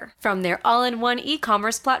everywhere. From their all-in-one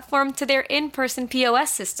e-commerce platform to their in-person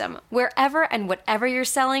POS system, wherever and whatever you're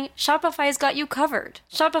selling, Shopify's got you covered.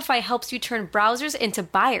 Shopify helps you turn browsers into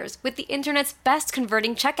buyers with the internet's best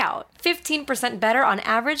converting checkout. 15% better on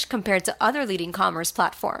average compared to other leading commerce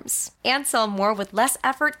platforms. And sell more with less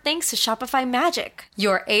effort thanks to Shopify Magic,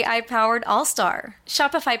 your AI-powered all-star.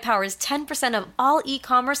 Shopify powers 10% of all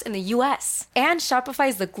e-commerce in the U.S. And Shopify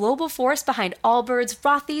is the global force behind Allbirds,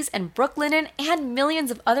 Rothy's, and Brooklinen, and millions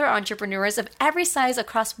of other entrepreneurs of every size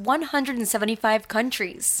across 175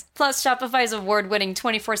 countries. Plus, Shopify's award-winning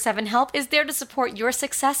 24/7 help is there to support your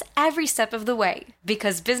success every step of the way.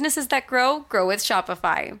 Because businesses that grow with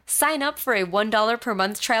Shopify. Sign up for a $1 per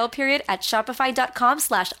month trial period at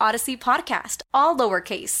shopify.com/Odyssey Podcast, all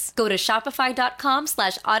lowercase. Go to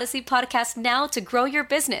shopify.com/Odyssey Podcast now to grow your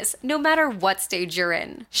business, no matter what stage you're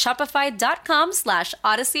in.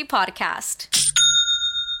 Shopify.com/Odyssey Podcast.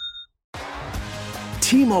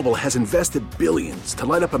 T-Mobile has invested billions to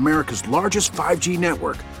light up America's largest 5G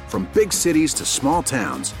network, from big cities to small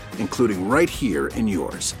towns, including right here in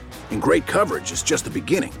yours. And great coverage is just the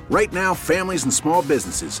beginning. Right now, families and small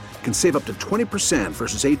businesses can save up to 20%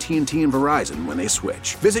 versus AT&T and Verizon when they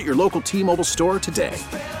switch. Visit your local T-Mobile store today.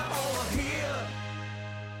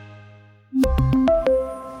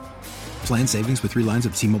 Plan savings with 3 lines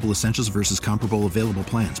of T-Mobile Essentials versus comparable available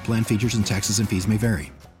plans. Plan features and taxes and fees may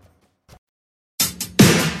vary.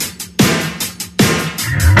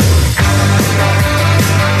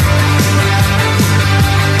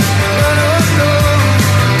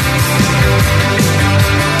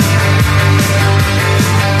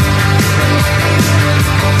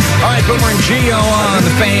 Boomer and Gio on the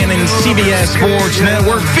Fan and CBS Sports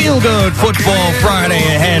Network. Feel Good Football Friday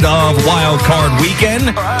ahead of Wild Card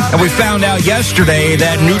Weekend. And we found out yesterday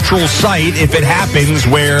that neutral site, if it happens,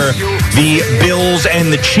 where the Bills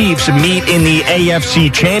and the Chiefs meet in the AFC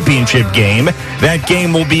Championship game, that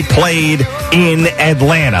game will be played in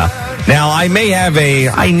Atlanta. Now, I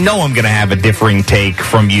know I'm going to have a differing take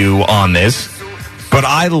from you on this, but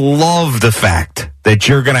I love the fact that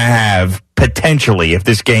you're going to have, potentially, if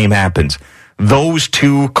this game happens, those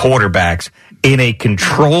two quarterbacks in a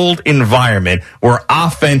controlled environment where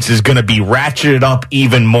offense is going to be ratcheted up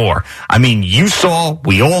even more. I mean,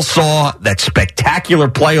 we all saw that spectacular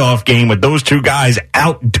playoff game with those two guys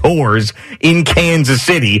outdoors in Kansas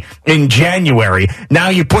City in January. Now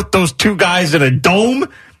you put those two guys in a dome.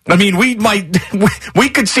 I mean, we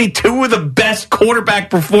could see two of the best quarterback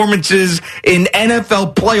performances in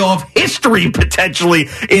NFL playoff history potentially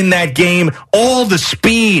in that game. All the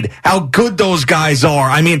speed, how good those guys are.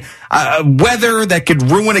 I mean, weather that could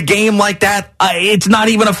ruin a game like that, it's not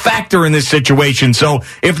even a factor in this situation. So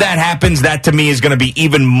if that happens, that to me is going to be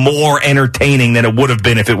even more entertaining than it would have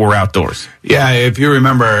been if it were outdoors. Yeah, if you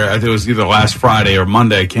remember, I think it was either last Friday or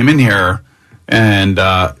Monday, I came in here and,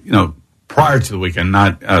 prior to the weekend,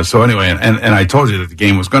 so anyway, and I told you that the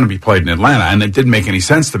game was going to be played in Atlanta, and it didn't make any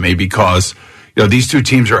sense to me because these two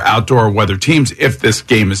teams are outdoor weather teams. If this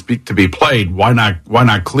game is to be played, why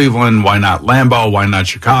not Cleveland? Why not Lambeau? Why not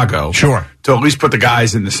Chicago? Sure, to at least put the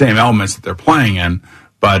guys in the same elements that they're playing in.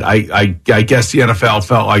 But I guess the NFL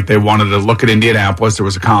felt like they wanted to look at Indianapolis. There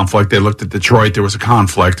was a conflict. They looked at Detroit. There was a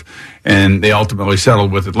conflict, and they ultimately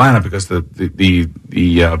settled with Atlanta because the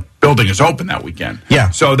building is open that weekend.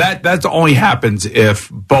 Yeah. So that only happens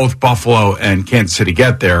if both Buffalo and Kansas City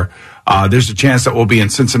get there. There's a chance that we'll be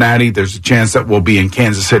in Cincinnati. There's a chance that we'll be in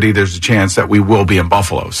Kansas City. There's a chance that we will be in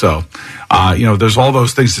Buffalo. So, there's all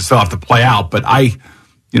those things that still have to play out. But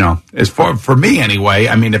as far for me anyway,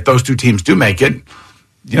 I mean, if those two teams do make it,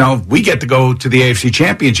 we get to go to the AFC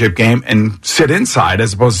Championship game and sit inside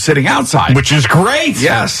as opposed to sitting outside. Which is great.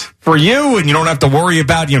 Yes. For you, and you don't have to worry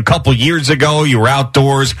about, a couple years ago, you were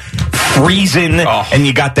outdoors freezing, and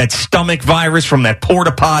you got that stomach virus from that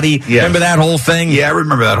porta potty. Yes. Remember that whole thing? Yeah, I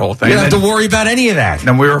remember that whole thing. You don't have to worry about any of that.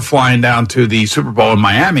 And we were flying down to the Super Bowl in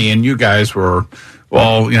Miami, and you guys were...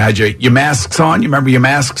 Well, had your masks on. You remember your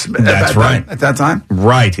masks at that time?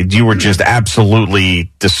 Right. You were just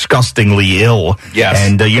absolutely disgustingly ill. Yes.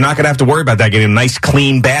 And you're not going to have to worry about that. Getting a nice,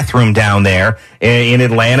 clean bathroom down there in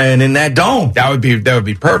Atlanta and in that dome. That would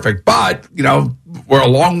be perfect. But, we're a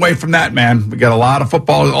long way from that, man. We got a lot of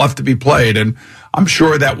football left to be played. And I'm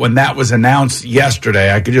sure that when that was announced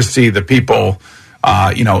yesterday, I could just see the people,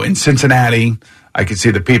 in Cincinnati. I could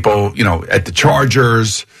see the people, at the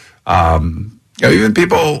Chargers, even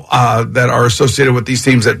people that are associated with these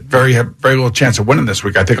teams that have very little chance of winning this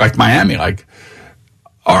week. I think like Miami,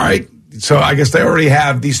 all right, so I guess they already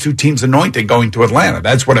have these two teams anointed going to Atlanta.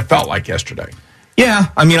 That's what it felt like yesterday. Yeah,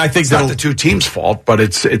 I mean, I think it's not the two teams' fault, but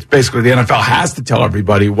it's basically the NFL has to tell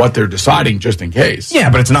everybody what they're deciding just in case. Yeah,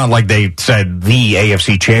 but it's not like they said the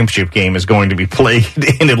AFC Championship game is going to be played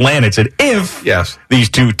in Atlanta. It said if these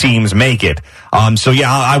two teams make it. So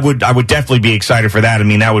yeah, I would definitely be excited for that. I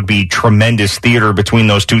mean, that would be tremendous theater between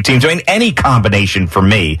those two teams. I mean, any combination for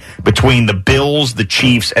me between the Bills, the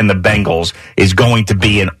Chiefs, and the Bengals is going to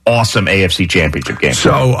be an awesome AFC Championship game.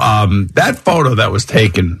 So that photo that was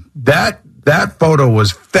taken, that photo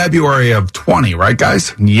was February of 20, right,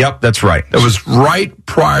 guys? Yep, that's right. It was right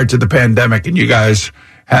prior to the pandemic, and you guys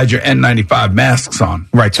had your N95 masks on.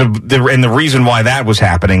 Right. So, the reason why that was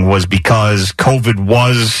happening was because COVID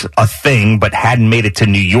was a thing, but hadn't made it to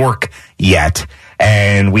New York yet.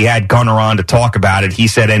 And we had Gunnar on to talk about it. He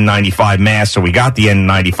said N95 mask, so we got the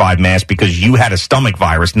N95 mask because you had a stomach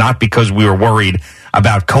virus, not because we were worried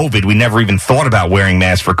about COVID. We never even thought about wearing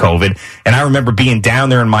masks for COVID. And I remember being down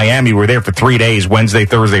there in Miami. We were there for 3 days, Wednesday,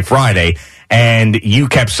 Thursday, Friday. And you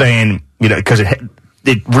kept saying, because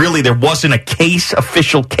it really, there wasn't a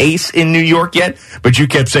official case in New York yet, but you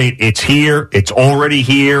kept saying, it's here, it's already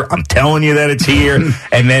here, I'm telling you that it's here.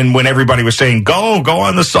 And then when everybody was saying, go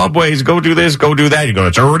on the subways, go do this, go do that, you go,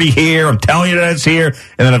 it's already here, I'm telling you that it's here.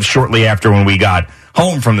 And then shortly after, when we got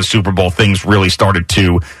home from the Super Bowl, things really started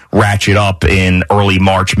to ratchet up in early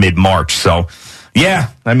March, mid-March. So, yeah,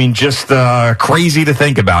 I mean, just crazy to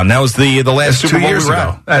think about. And that was the last Super Bowl we were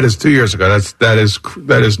at. That is 2 years ago. That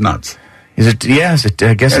is nuts. Is it? Yeah,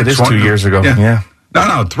 I guess it is 2 years ago. Yeah.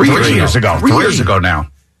 No, 3 years ago. 3 years ago now.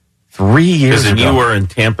 3 years ago. Because you were in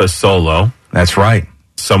Tampa solo. That's right.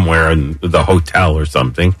 Somewhere in the hotel or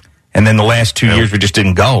something. And then the last 2 years we just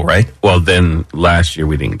didn't go, right? Well, then last year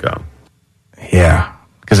we didn't go. Yeah,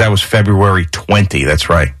 because that was February 20. That's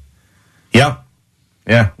right. Yep.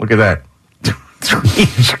 Yeah, look at that.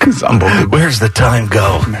 It's unbelievable. Where's the time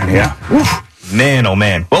go? Yeah. Oof. Man, oh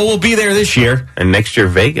man. Well, we'll be there this year. And next year,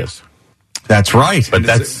 Vegas. That's right. But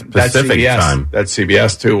that's Pacific CBS. time. That's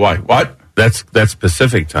CBS too. Why? What? That's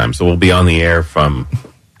Pacific time. So we'll be on the air from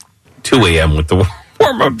 2 a.m. with the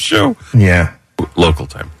warm-up show. Yeah. Local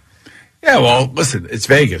time. Yeah, well, listen, it's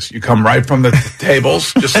Vegas. You come right from the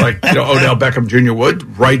tables, just like Odell Beckham Jr.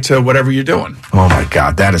 would, right to whatever you're doing. Oh, my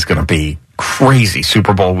God. That is going to be crazy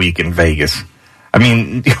Super Bowl week in Vegas. I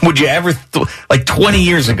mean, would you ever, 20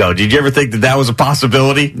 years ago, did you ever think that was a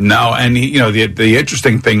possibility? No, and, the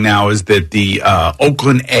interesting thing now is that the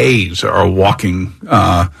Oakland A's are walking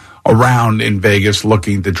around in Vegas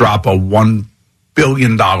looking to drop a $1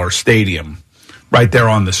 billion stadium right there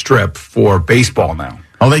on the Strip for baseball now.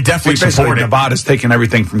 Oh, they definitely support it. Nevada's taking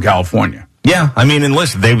everything from California. Yeah, I mean, and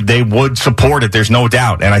listen, they would support it, there's no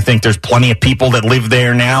doubt. And I think there's plenty of people that live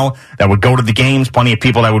there now that would go to the games, plenty of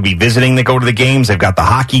people that would be visiting that go to the games. They've got the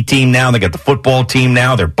hockey team now, they got the football team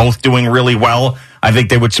now. They're both doing really well. I think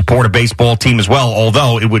they would support a baseball team as well,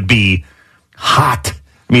 although it would be hot.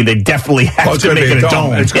 I mean, they definitely have to make it a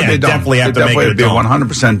dome. It's going to be a dome. Definitely have to make it a dome. It'll be a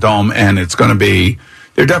 100% dome, and it's going to be,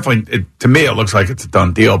 they're definitely, to me, it looks like it's a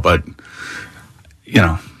done deal, but,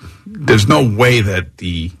 there's no way that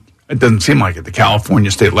it doesn't seem like it. The California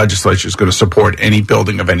State Legislature is going to support any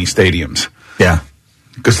building of any stadiums. Yeah.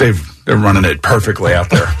 Because they're running it perfectly out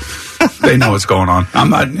there. They know what's going on. I'm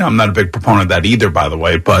not a big proponent of that either, by the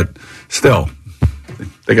way, but still,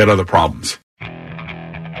 they got other problems.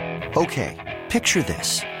 Okay, picture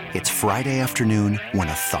this. It's Friday afternoon when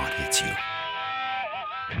a thought hits you.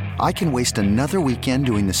 I can waste another weekend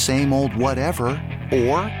doing the same old whatever,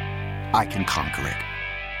 or I can conquer it.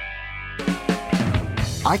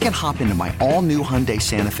 I can hop into my all-new Hyundai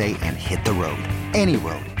Santa Fe and hit the road. Any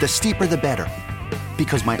road. The steeper, the better.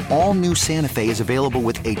 Because my all-new Santa Fe is available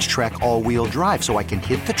with H-Track all-wheel drive, so I can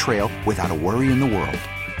hit the trail without a worry in the world.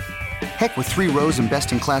 Heck, with 3 rows and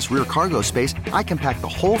best-in-class rear cargo space, I can pack the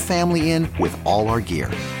whole family in with all our gear.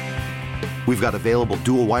 We've got available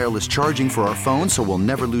dual wireless charging for our phones, so we'll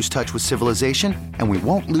never lose touch with civilization, and we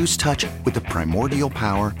won't lose touch with the primordial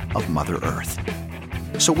power of Mother Earth.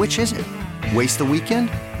 So which is it? Waste the weekend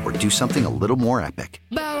or do something a little more epic?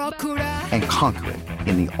 And conquer it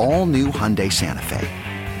in the all-new Hyundai Santa Fe.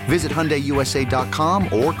 Visit HyundaiUSA.com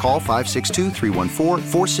or call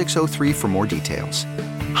 562-314-4603 for more details.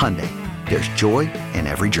 Hyundai, there's joy in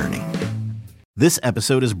every journey. This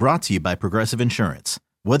episode is brought to you by Progressive Insurance.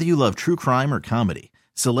 Whether you love true crime or comedy,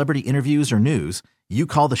 celebrity interviews or news, you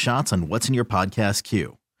call the shots on what's in your podcast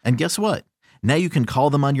queue. And guess what? Now you can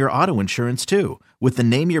call them on your auto insurance too with the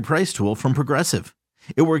Name Your Price tool from Progressive.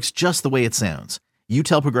 It works just the way it sounds. You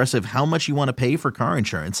tell Progressive how much you want to pay for car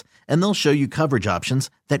insurance, and they'll show you coverage options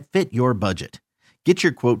that fit your budget. Get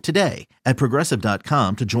your quote today at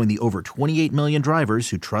Progressive.com to join the over 28 million drivers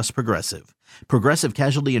who trust Progressive. Progressive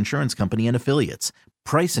Casualty Insurance Company and Affiliates.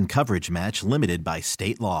 Price and coverage match limited by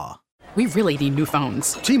state law. We really need new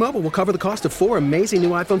phones. T-Mobile will cover the cost of 4 amazing new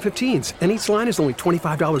iPhone 15s, and each line is only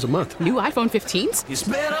 $25 a month. New iPhone 15s? It's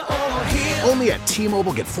better over here. Only at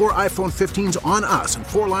T-Mobile, get 4 iPhone 15s on us and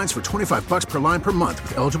 4 lines for $25 per line per month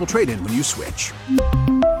with eligible trade-in when you switch.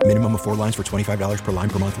 Minimum of 4 lines for $25 per line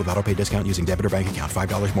per month with autopay discount using debit or bank account.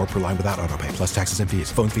 $5 more per line without autopay, plus taxes and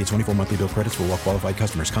fees. Phone fee at 24 monthly bill credits for well-qualified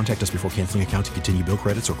customers. Contact us before canceling account to continue bill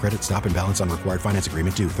credits or credit stop and balance on required finance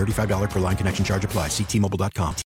agreement due. $35 per line connection charge applies. See T-Mobile.com.